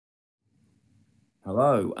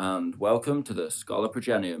Hello and welcome to the Schola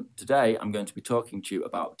Progenium. Today I'm going to be talking to you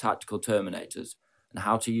about tactical terminators and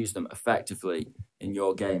how to use them effectively in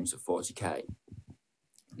your games of 40k.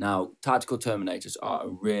 Now, tactical terminators are a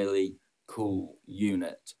really cool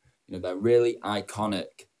unit. They're really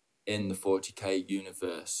iconic in the 40k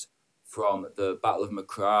universe. From the Battle of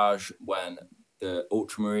Macrage, when the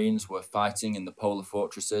Ultramarines were fighting in the polar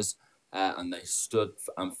fortresses and they stood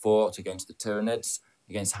and fought against the Tyranids,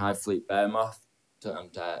 against Hive Fleet Behemoth,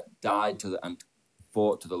 and died and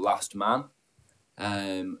fought to the last man.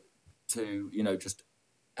 To just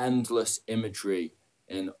endless imagery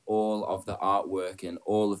in all of the artwork, in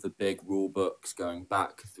all of the big rule books, going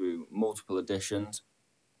back through multiple editions,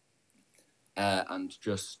 and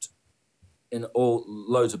just in all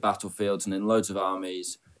loads of battlefields and in loads of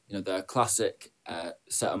armies. They're a classic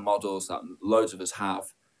set of models that loads of us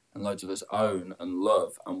have and loads of us own and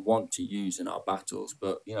love and want to use in our battles.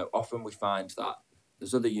 But often we find that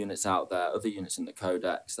there's other units out there, other units in the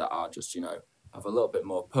codex that are just have a little bit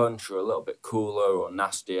more punch or a little bit cooler or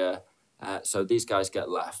nastier. So these guys get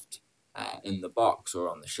left in the box or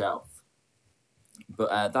on the shelf.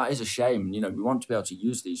 But that is a shame. We want to be able to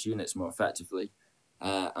use these units more effectively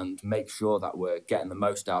and make sure that we're getting the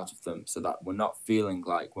most out of them so that we're not feeling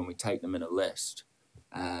like when we take them in a list,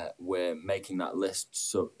 we're making that list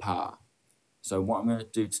subpar. So what I'm going to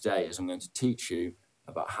do today is I'm going to teach you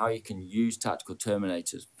about how you can use tactical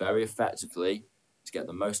terminators very effectively to get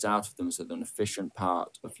the most out of them so they're an efficient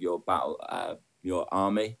part of your battle, your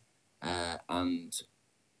army, and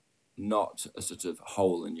not a sort of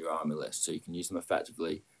hole in your army list, so you can use them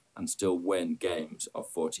effectively and still win games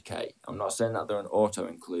of 40k. I'm not saying that they're an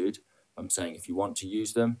auto-include. I'm saying if you want to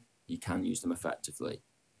use them, you can use them effectively.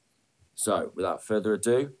 So without further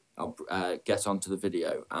ado, I'll get on to the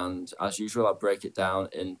video. And as usual, I'll break it down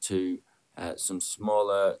into some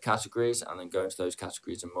smaller categories and then go into those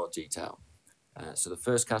categories in more detail. So the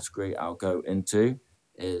first category I'll go into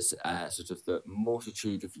is sort of the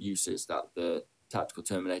multitude of uses that the tactical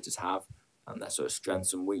terminators have and their sort of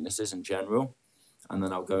strengths and weaknesses in general. And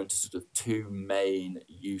then I'll go into sort of two main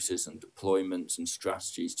uses and deployments and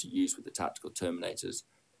strategies to use with the tactical terminators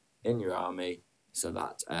in your army so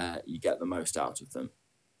that you get the most out of them.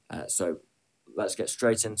 So let's get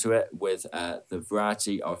straight into it with the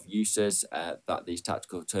variety of uses that these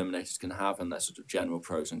tactical terminators can have and their sort of general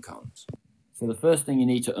pros and cons. So the first thing you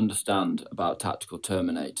need to understand about tactical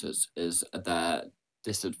terminators is their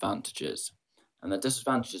disadvantages. And the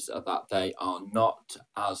disadvantages are that they are not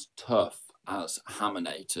as tough as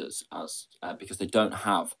Hammonators because they don't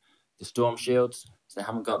have the storm shields, so they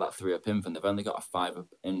haven't got that 3-up invuln. They've only got a 5-up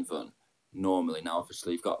invuln normally. Now,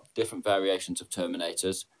 obviously, you've got different variations of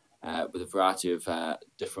Terminators with a variety of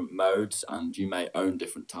different modes, and you may own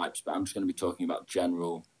different types, but I'm just going to be talking about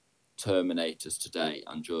general Terminators today,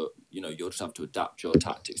 and you'll just have to adapt your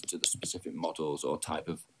tactics to the specific models or type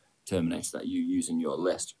of Terminator that you use in your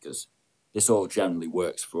list, because this all generally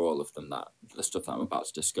works for all of them, the stuff that I'm about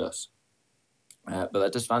to discuss. But the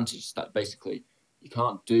disadvantage is that basically you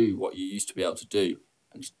can't do what you used to be able to do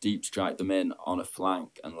and just deep strike them in on a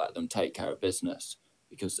flank and let them take care of business,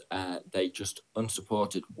 because they just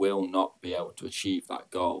unsupported will not be able to achieve that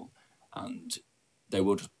goal, and they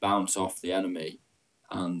will just bounce off the enemy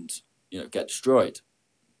and get destroyed.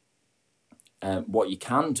 What you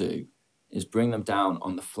can do is bring them down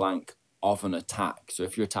on the flank of an attack. So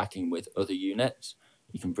if you're attacking with other units,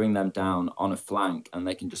 you can bring them down on a flank and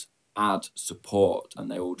they can just add support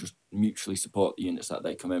and they will just mutually support the units that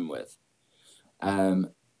they come in with.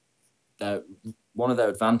 One of their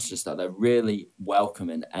advantages is that they're really welcome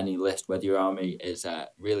in any list, whether your army is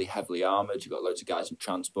really heavily armored, you've got loads of guys in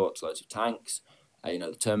transports, loads of tanks.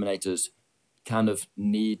 The Terminators kind of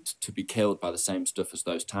need to be killed by the same stuff as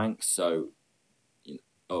those tanks, so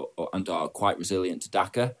and are quite resilient to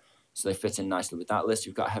DACA, so they fit in nicely with that list.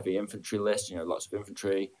 You've got a heavy infantry list, lots of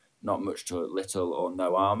infantry, not much to little or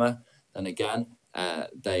no armor. Then again,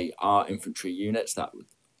 they are infantry units that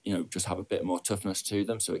just have a bit more toughness to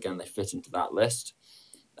them, so again they fit into that list.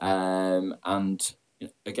 And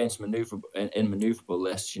against maneuverable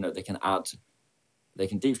lists, they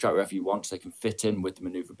can deep strike wherever you want, so they can fit in with the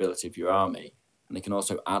maneuverability of your army, and they can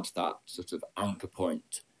also add that sort of anchor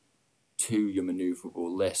point to your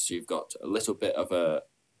maneuverable list. So you've got a little bit of a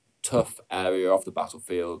tough area of the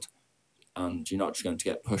battlefield, and you're not just going to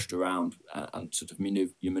get pushed around, and sort of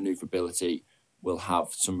your maneuverability will have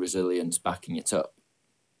some resilience backing it up.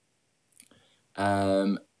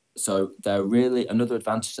 So they're really another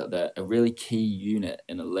advantage, that they're a really key unit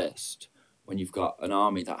in a list when you've got an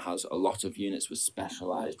army that has a lot of units with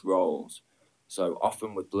specialized roles. So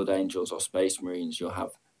often with Blood Angels or Space Marines, you'll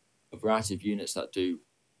have a variety of units that do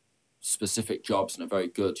specific jobs and are very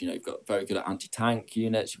good. You've got very good at anti-tank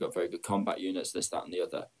units, you've got very good combat units, this, that, and the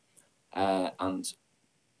other. And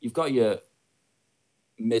you've got your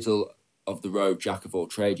middle of the road jack of all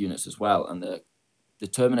trade units as well. And the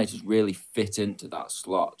Terminators really fit into that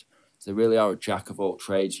slot. So they really are a jack of all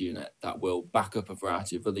trades unit that will back up a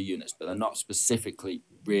variety of other units, but they're not specifically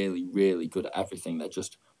really, really good at everything. They're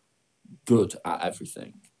just good at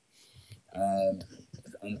everything. And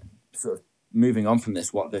sort of moving on from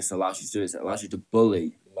this, what this allows you to do is it allows you to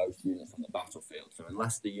bully most units on the battlefield. So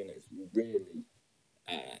unless the unit is really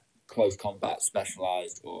close combat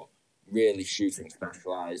specialized or really shooting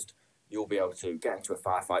specialized, you'll be able to get into a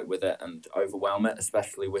firefight with it and overwhelm it,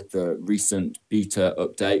 especially with the recent beta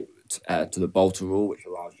update to the bolter rule, which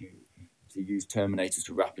allows you to use Terminators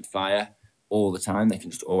to rapid fire all the time. They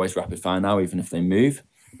can just always rapid fire now, even if they move.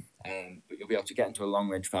 But you'll be able to get into a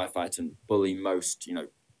long-range firefight and bully most,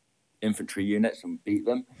 infantry units and beat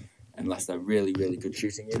them, unless they're really, really good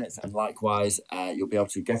shooting units. And likewise, you'll be able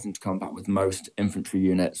to get into combat with most infantry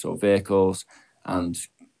units or vehicles and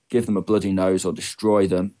give them a bloody nose or destroy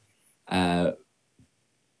them, and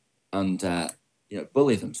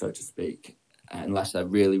bully them, so to speak, unless they're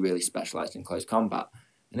really, really specialized in close combat.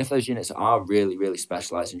 And if those units are really, really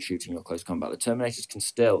specialized in shooting or close combat, the Terminators can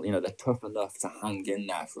still, they're tough enough to hang in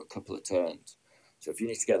there for a couple of turns. So if you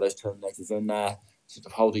need to get those Terminators in there, sort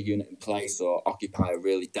of hold a unit in place or occupy a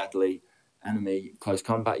really deadly enemy close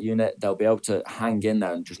combat unit, they'll be able to hang in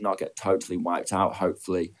there and just not get totally wiped out,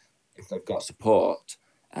 hopefully, if they've got support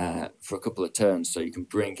for a couple of turns, so you can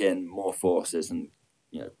bring in more forces and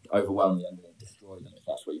overwhelm the enemy and destroy them if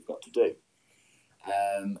that's what you've got to do.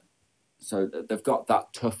 So they've got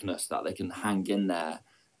that toughness that they can hang in there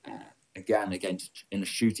again against in a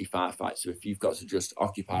shooty firefight. So if you've got to just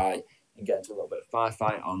occupy and get into a little bit of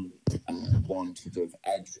firefight on one sort of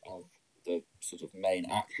edge of the sort of main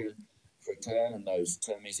action for a turn, and those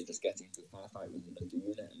Termies are just getting into a firefight with another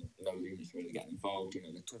unit and no units really getting involved,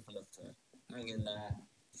 they're tough enough to hang in there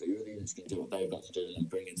so your other units can do what they've got to do and then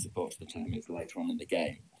bring in support to the Termies later on in the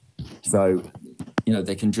game. So,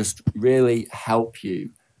 they can just really help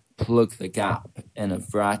you plug the gap in a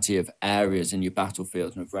variety of areas in your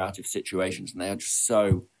battlefield and a variety of situations, and they are just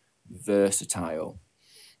so versatile.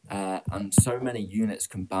 And so many units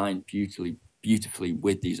combine beautifully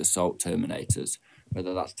with these assault Terminators,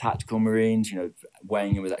 whether that's tactical Marines,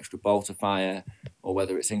 weighing in with extra bolter fire, or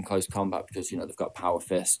whether it's in close combat because, they've got power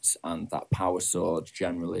fists and that power sword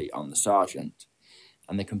generally on the sergeant.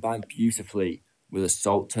 And they combine beautifully with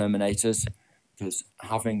assault Terminators because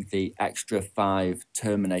having the extra 5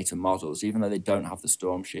 Terminator models, even though they don't have the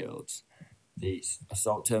storm shields, these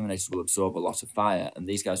assault Terminators will absorb a lot of fire, and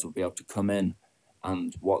these guys will be able to come in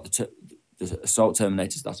and what the assault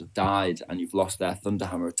Terminators that have died and you've lost their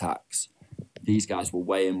Thunderhammer attacks, these guys will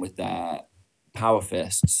weigh in with their power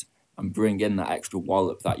fists and bring in that extra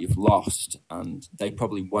wallop that you've lost, and they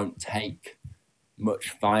probably won't take much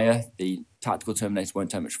fire. The tactical Terminators won't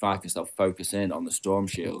take much fire because they'll focus in on the storm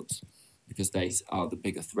shields because they are the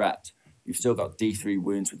bigger threat. You've still got D3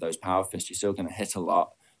 wounds with those power fists. You're still going to hit a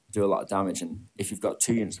lot, do a lot of damage, and if you've got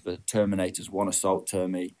 2 units of the Terminators, 1 assault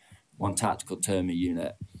Termie, 1 tactical Termie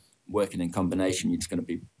unit working in combination, you're just going to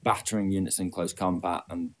be battering units in close combat,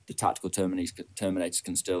 and the tactical Terminators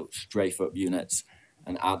can still strafe up units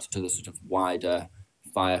and add to the sort of wider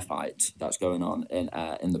firefight that's going on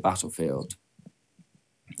in the battlefield.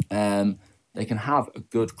 They can have a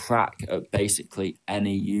good crack at basically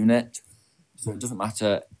any unit. So it doesn't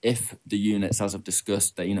matter if the units, as I've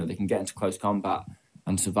discussed, they can get into close combat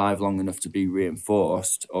and survive long enough to be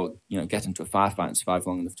reinforced, or get into a firefight and survive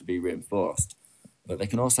long enough to be reinforced. But they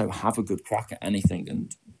can also have a good crack at anything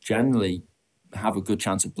and generally have a good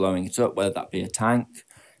chance of blowing it up, whether that be a tank.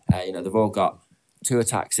 They've all got 2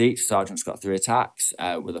 attacks each. Sergeant's got 3 attacks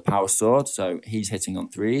with a power sword, so he's hitting on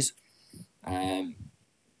 3s. And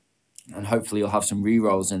hopefully you'll have some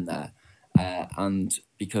rerolls in there. And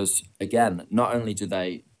because, again, not only do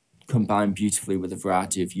they combine beautifully with a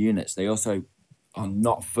variety of units, they also are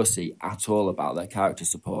not fussy at all about their character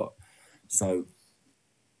support. So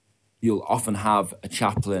you'll often have a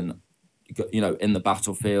chaplain, in the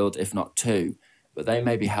battlefield, if not 2, but they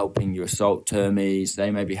may be helping your assault Termies, they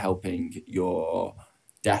may be helping your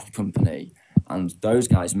death company, and those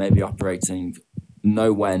guys may be operating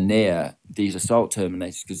nowhere near these assault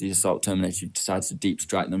Terminators because these assault Terminators decide to deep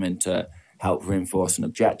strike them in to help reinforce an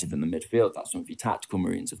objective in the midfield that some of your tactical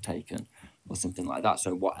Marines have taken or something like that.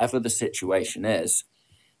 So whatever the situation is,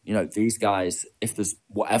 these guys, if there's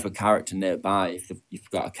whatever character nearby, if you've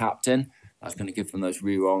got a captain, That's going to give them those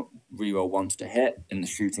reroll ones to hit in the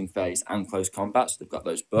shooting phase and close combat. So they've got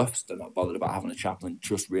those buffs. They're not bothered about having a chaplain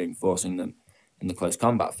just reinforcing them in the close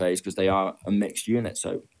combat phase because they are a mixed unit.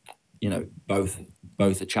 So, both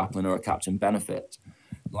a chaplain or a captain benefit.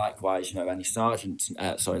 Likewise, any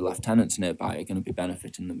lieutenants nearby are going to be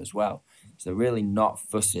benefiting them as well. So they're really not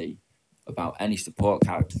fussy about any support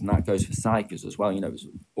characters, and that goes for psychers as well. It's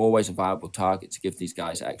always a viable target to give these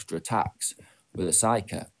guys extra attacks with a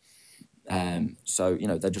psyker. So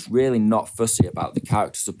they're just really not fussy about the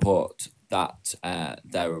character support that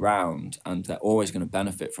they're around, and they're always going to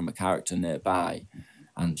benefit from a character nearby,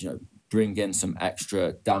 and bring in some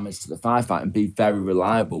extra damage to the firefight and be very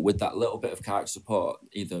reliable with that little bit of character support.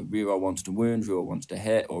 Either reroll ones to wound, reroll ones to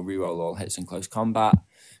hit, or reroll all hits in close combat.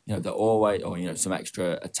 They're always, or some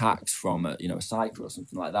extra attacks from a psyker or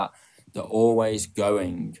something like that. They're always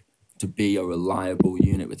going to be a reliable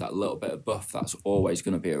unit with that little bit of buff that's always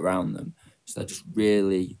going to be around them. So they're just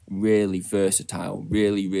really, really versatile,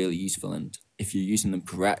 really, really useful. And if you're using them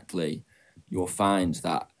correctly, you'll find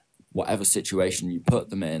that whatever situation you put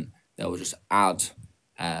them in, they'll just add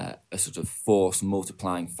a sort of force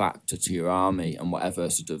multiplying factor to your army, and whatever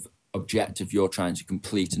sort of objective you're trying to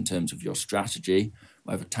complete in terms of your strategy,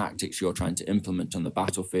 whatever tactics you're trying to implement on the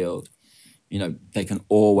battlefield, they can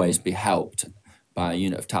always be helped by a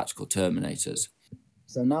unit of tactical Terminators.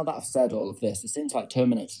 So now that I've said all of this, it seems like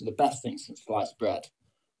Terminators are the best thing since sliced bread.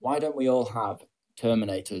 Why don't we all have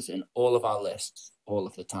Terminators in all of our lists all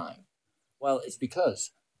of the time? Well, it's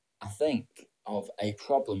because I think of a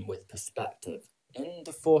problem with perspective. In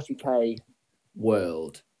the 40k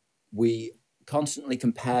world, we constantly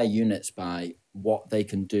compare units by what they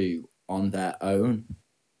can do on their own.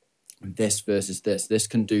 This versus this. This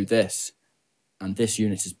can do this, and this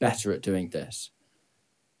unit is better at doing this.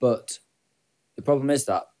 But the problem is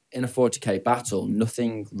that in a 40k battle,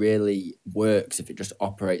 nothing really works if it just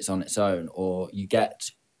operates on its own, or you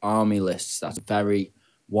get army lists that are very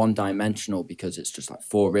one-dimensional because it's just like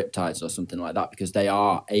 4 Riptides or something like that, because they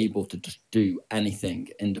are able to just do anything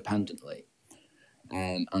independently.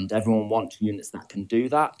 And everyone wants units that can do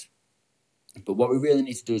that. But what we really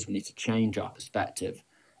need to do is we need to change our perspective,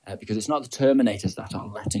 because it's not the Terminators that are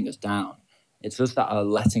letting us down. It's us that are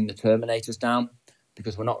letting the Terminators down,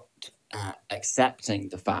 because we're not accepting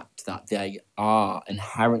the fact that they are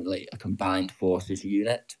inherently a combined forces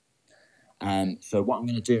unit. So what I'm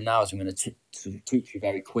going to do now is I'm going to teach you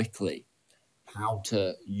very quickly how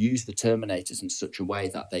to use the Terminators in such a way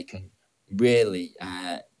that they can really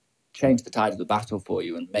change the tide of the battle for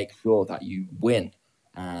you and make sure that you win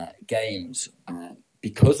games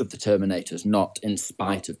because of the Terminators, not in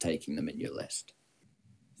spite of taking them in your list.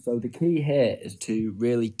 So the key here is to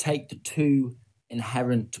really take the 2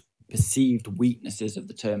 inherent perceived weaknesses of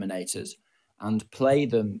the Terminators and play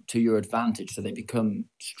them to your advantage so they become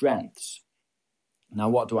strengths. Now,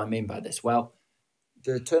 what do I mean by this? Well,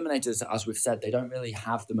 the Terminators, as we've said, they don't really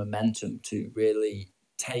have the momentum to really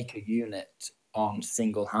take a unit on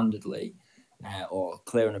single-handedly or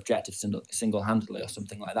clear an objective single-handedly or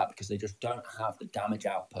something like that, because they just don't have the damage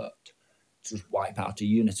output to just wipe out a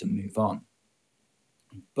unit and move on.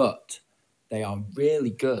 But they are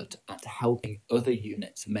really good at helping other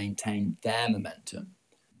units maintain their momentum.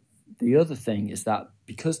 The other thing is that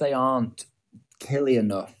because they aren't killy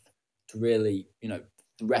enough to really,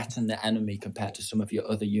 threaten the enemy compared to some of your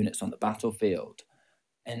other units on the battlefield,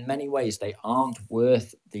 in many ways they aren't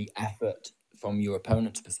worth the effort from your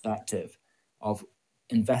opponent's perspective of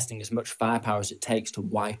investing as much firepower as it takes to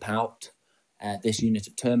wipe out this unit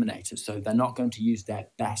of Terminators. So they're not going to use their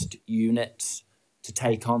best units to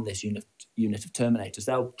take on this unit of Terminators.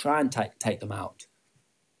 They'll try and take them out,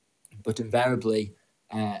 but invariably,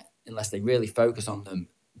 unless they really focus on them,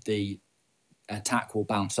 the attack will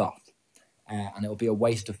bounce off, and it will be a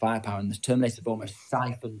waste of firepower. And the Terminators have almost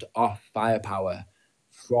siphoned off firepower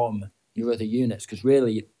from your other units, because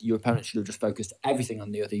really your opponent should have just focused everything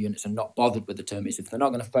on the other units and not bothered with the Termies. If they're not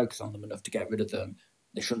going to focus on them enough to get rid of them,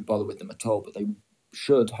 they shouldn't bother with them at all. But they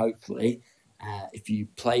should, hopefully, if you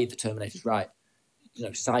play the Terminators right,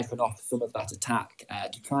 siphon off some of that attack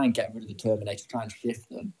to try and get rid of the Terminators, try and shift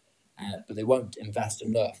them, but they won't invest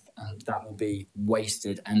enough, and that will be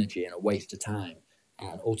wasted energy and a waste of time.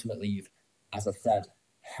 And ultimately, you've, as I've said,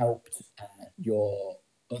 helped your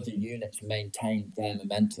other units maintain their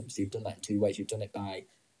momentum. So you've done that in 2 ways. You've done it by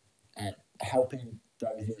helping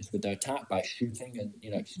those units with their attack by shooting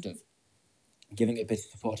and, sort of giving it a bit of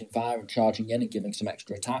supporting fire and charging in and giving some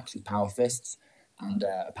extra attacks with power fists and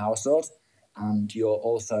a power sword. And you're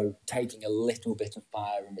also taking a little bit of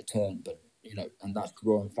fire in return, but and that's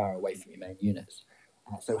drawing fire away from your main units.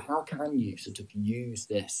 So how can you sort of use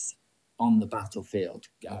this on the battlefield,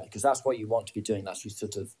 because that's what you want to be doing. That's your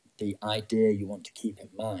sort of the idea you want to keep in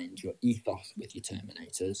mind, your ethos with your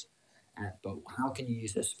Terminators. But how can you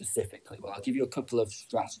use this specifically? Well, I'll give you a couple of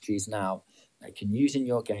strategies now that you can use in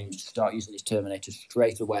your games to start using these Terminators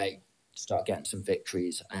straight away to start getting some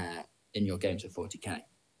victories in your games of 40k.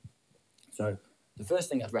 So the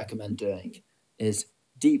first thing I'd recommend doing is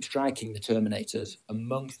deep striking the Terminators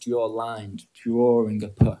amongst your lines during a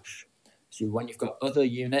push. So when you've got other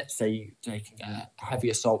units, say you're taking a heavy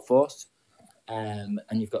assault force, and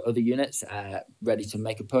you've got other units ready to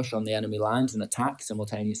make a push on the enemy lines and attack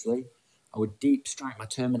simultaneously, I would deep strike my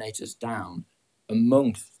Terminators down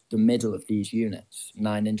amongst the middle of these units,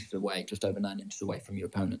 9 inches away, just over 9 inches away from your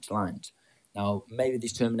opponent's lines. Now, maybe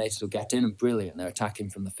these Terminators will get in and brilliant, they're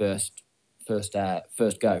attacking from the first go,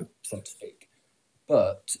 so to speak.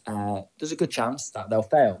 But there's a good chance that they'll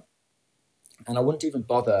fail. And I wouldn't even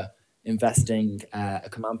bother investing a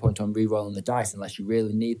command point on re-rolling the dice unless you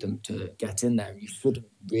really need them to get in there. You shouldn't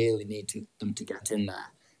really need them to get in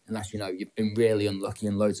there unless, you've been really unlucky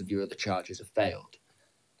and loads of your other charges have failed.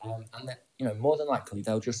 And then, more than likely,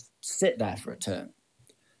 they'll just sit there for a turn.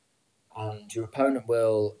 And your opponent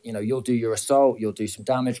will, you'll do your assault, you'll do some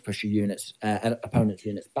damage, push your opponent's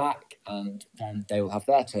units back, and then they will have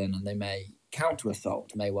their turn and they may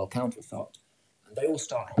counter-assault, and they will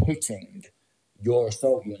start hitting your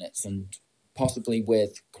assault units, and possibly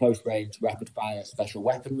with close range rapid fire special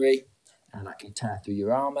weaponry, and that can tear through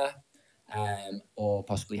your armor, or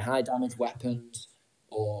possibly high damage weapons,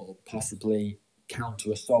 or possibly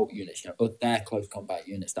counter assault units, their close combat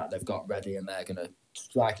units that they've got ready, and they're going to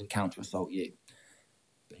strike and counter assault you.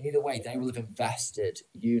 But either way, they will have invested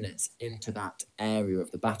units into that area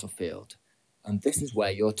of the battlefield, and this is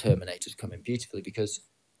where your Terminators come in beautifully, because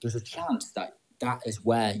there's a chance that is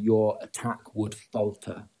where your attack would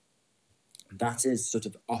falter. That is sort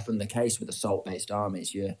of often the case with assault-based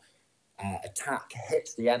armies. Your attack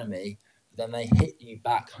hits the enemy, but then they hit you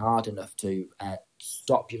back hard enough to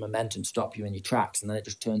stop your momentum, stop you in your tracks, and then it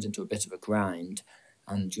just turns into a bit of a grind,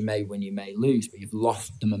 and you may win, you may lose, but you've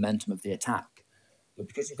lost the momentum of the attack. But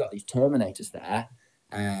because you've got these Terminators there,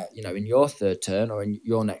 in your third turn or in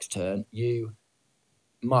your next turn, you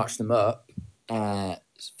march them up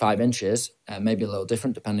 5 inches, maybe a little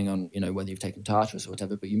different depending on whether you've taken Tartarus or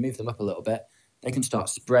whatever, but you move them up a little bit, they can start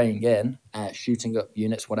spraying in, shooting up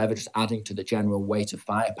units, whatever, just adding to the general weight of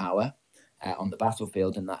firepower on the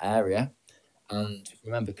battlefield in that area. And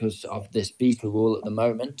remember, because of this beta rule at the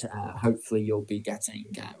moment, hopefully you'll be getting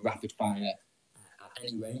rapid fire at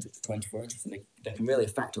any range up to 24 inches. And they can really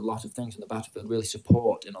affect a lot of things on the battlefield, really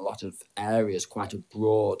support in a lot of areas, quite a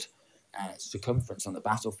broad circumference on the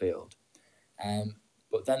battlefield.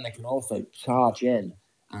 But then they can also charge in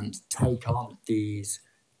and take on these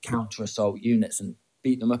counter-assault units and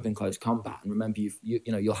beat them up in close combat. And remember,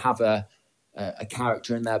 you'll have a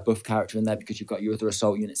character in there, buff character in there, because you've got your other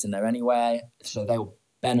assault units in there anyway. So they'll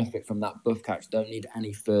benefit from that buff character. Don't need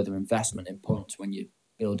any further investment in points when you're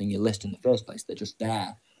building your list in the first place. They're just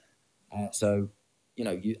there.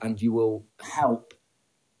 You will help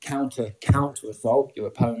counter-assault your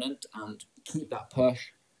opponent and keep that push,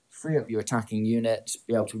 free up your attacking units,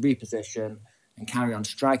 be able to reposition and carry on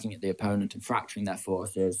striking at the opponent and fracturing their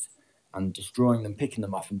forces and destroying them, picking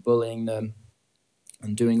them off and bullying them,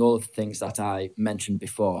 and doing all of the things that I mentioned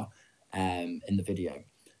before in the video.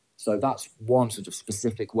 So that's one sort of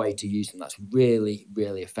specific way to use them that's really,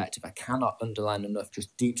 really effective. I cannot underline enough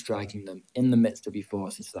just deep striking them in the midst of your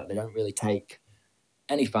forces so that they don't really take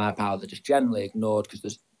any firepower. They're just generally ignored because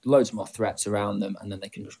there's loads more threats around them, and then they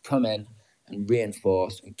can just come in and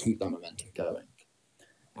reinforce and keep that momentum going.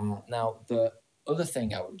 Now, the other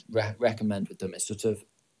thing I would recommend with them is sort of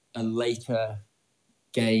a later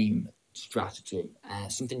game strategy.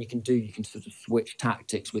 Something you can do, you can sort of switch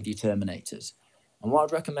tactics with your Terminators. And what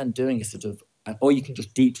I'd recommend doing is sort of, or you can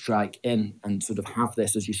just deep strike in and sort of have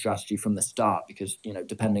this as your strategy from the start, because,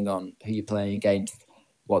 depending on who you're playing against,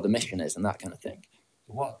 what the mission is and that kind of thing.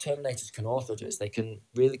 But what Terminators can also do is they can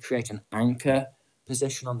really create an anchor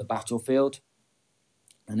position on the battlefield.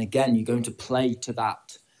 And again, you're going to play to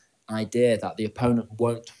that idea that the opponent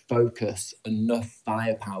won't focus enough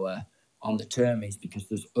firepower on the Termies because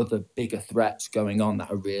there's other bigger threats going on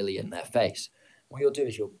that are really in their face. What you'll do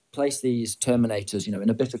is you'll place these Terminators, in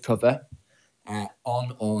a bit of cover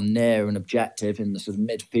on or near an objective in the sort of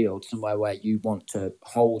midfield, somewhere where you want to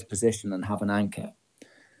hold position and have an anchor.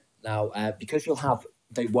 Now, because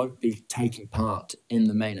they won't be taking part in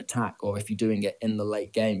the main attack, or if you're doing it in the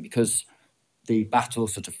late game, because the battle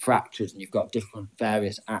sort of fractures and you've got different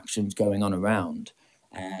various actions going on around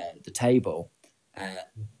the table,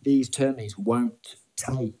 these Termies won't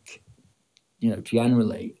take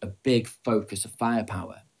generally a big focus of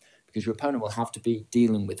firepower, because your opponent will have to be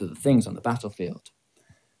dealing with other things on the battlefield.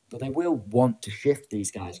 But they will want to shift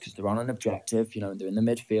these guys because they're on an objective, they're in the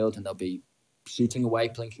midfield and they'll be shooting away,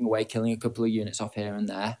 plinking away, killing a couple of units off here and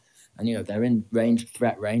there. And, they're in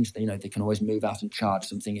threat range. They can always move out and charge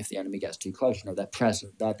something if the enemy gets too close. They're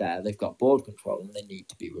present, they're there, they've got board control and they need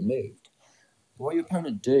to be removed. But what your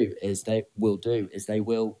opponent they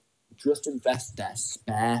will just invest their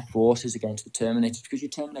spare forces against the Terminators, because your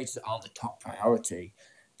Terminators aren't the top priority.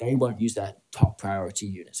 They won't use their top priority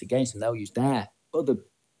units against them. They'll use their other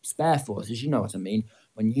spare forces. You know what I mean?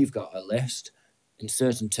 When you've got a list, in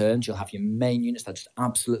certain turns, you'll have your main units that just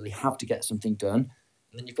absolutely have to get something done.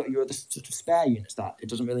 And then you've got your other sort of spare units that it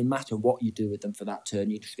doesn't really matter what you do with them for that turn.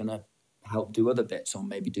 You're just going to help do other bits or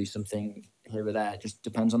maybe do something here or there. It just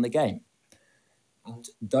depends on the game. And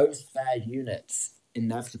those spare units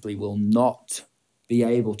inevitably will not be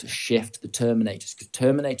able to shift the Terminators, because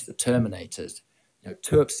Terminators are Terminators.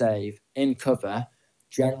 2-up save, in cover,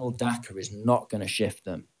 General Dacker is not going to shift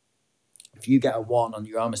them. If you get a 1 on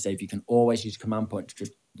your armor save, you can always use command point to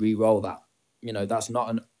just re-roll that. That's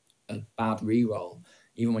not a bad re-roll,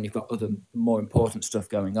 even when you've got other more important stuff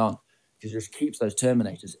going on, because it just keeps those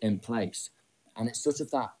Terminators in place. And it's sort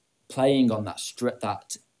of that playing on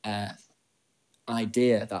that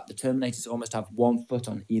idea that the Terminators almost have 1 foot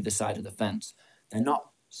on either side of the fence. They're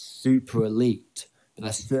not super elite, but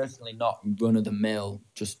they're certainly not run-of-the-mill,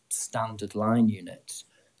 just standard line units.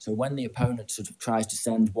 So when the opponent sort of tries to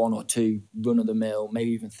send 1 or 2 run-of-the-mill,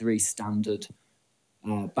 maybe even 3 standard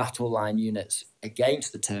battle line units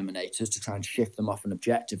against the Terminators to try and shift them off an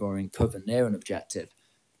objective or in cover near an objective,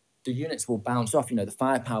 the units will bounce off. The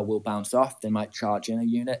firepower will bounce off. They might charge in a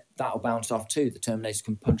unit. That'll bounce off too. The Terminators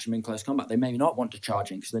can punch them in close combat. They may not want to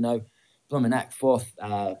charge in because they know, blooming heck,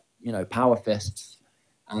 power fists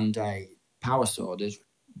and a power sword is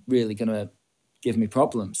really going to give me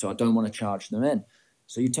problems, so I don't want to charge them in.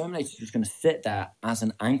 So your Terminator is just going to sit there as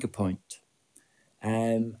an anchor point,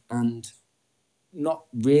 and not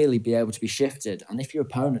really be able to be shifted. And if your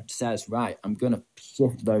opponent says, right, I'm going to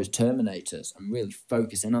shift those Terminators and really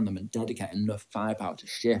focus in on them and dedicate enough firepower to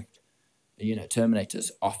shift,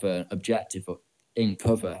 Terminators off an objective or in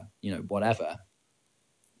cover, whatever,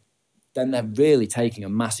 then they're really taking a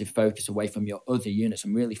massive focus away from your other units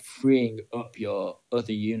and really freeing up your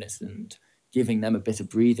other units and giving them a bit of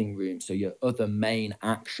breathing room so your other main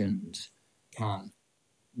actions can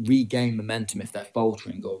regain momentum if they're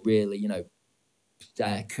faltering, or really,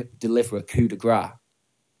 deliver a coup de grace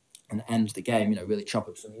and end the game, really chop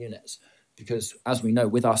up some units. Because as we know,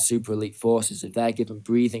 with our super elite forces, if they're given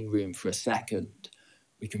breathing room for a second,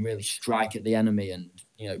 we can really strike at the enemy and,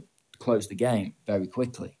 close the game very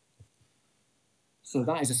quickly. So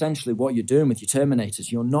that is essentially what you're doing with your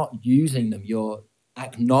Terminators. You're not using them. You're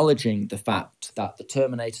acknowledging the fact that the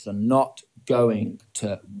Terminators are not going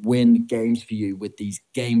to win games for you with these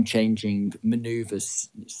game-changing maneuvers,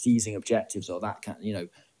 seizing objectives or that kind of,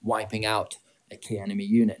 wiping out a key enemy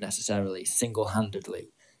unit necessarily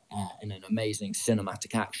single-handedly in an amazing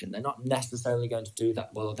cinematic action. They're not necessarily going to do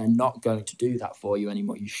that. Well, they're not going to do that for you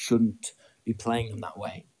anymore. You shouldn't be playing them that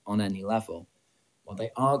way on any level. What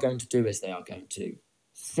they are going to do is they are going to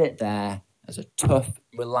sit there as a tough,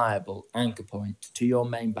 reliable anchor point to your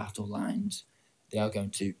main battle lines. They are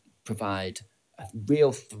going to provide a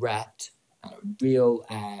real threat and a real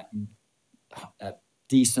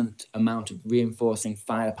decent amount of reinforcing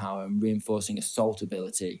firepower and reinforcing assault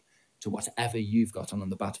ability to whatever you've got on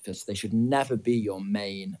the battlefield. So they should never be your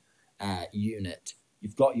main unit.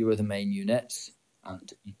 You've got your other main units,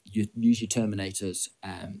 and you use your Terminators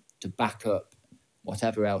to back up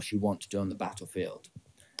whatever else you want to do on the battlefield.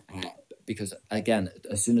 Because, again,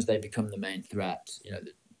 as soon as they become the main threat,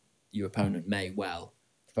 your opponent may well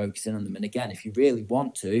focus in on them. And again, if you really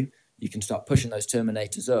want to, you can start pushing those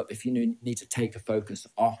Terminators up. If you need to take a focus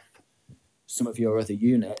off some of your other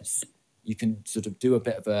units, you can sort of do a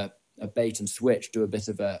bit of a bait and switch, do a bit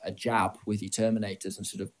of a jab with your Terminators and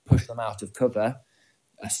sort of push them out of cover,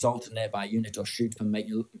 assault a nearby unit, or shoot them,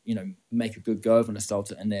 make a good go of an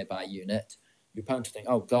assault at a nearby unit. Your opponent will think,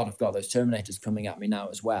 oh God, I've got those Terminators coming at me now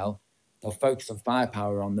as well. They'll focus on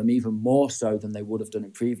firepower on them even more so than they would have done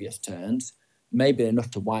in previous turns. Maybe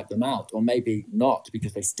enough to wipe them out, or maybe not,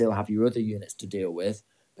 because they still have your other units to deal with.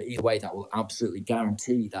 But either way, that will absolutely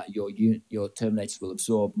guarantee that your Terminators will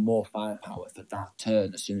absorb more firepower for that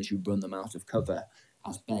turn as soon as you run them out of cover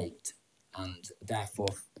as bait, and therefore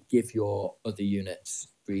give your other units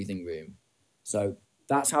breathing room. So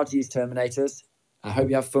that's how to use Terminators. I hope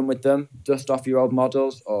you have fun with them. Dust off your old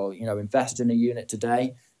models, or invest in a unit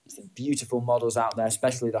today. some beautiful models out there,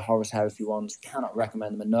 especially the Horus Heresy ones. Cannot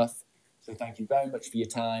recommend them enough. So thank you very much for your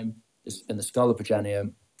time. This has been the Schola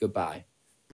Progenium. Goodbye.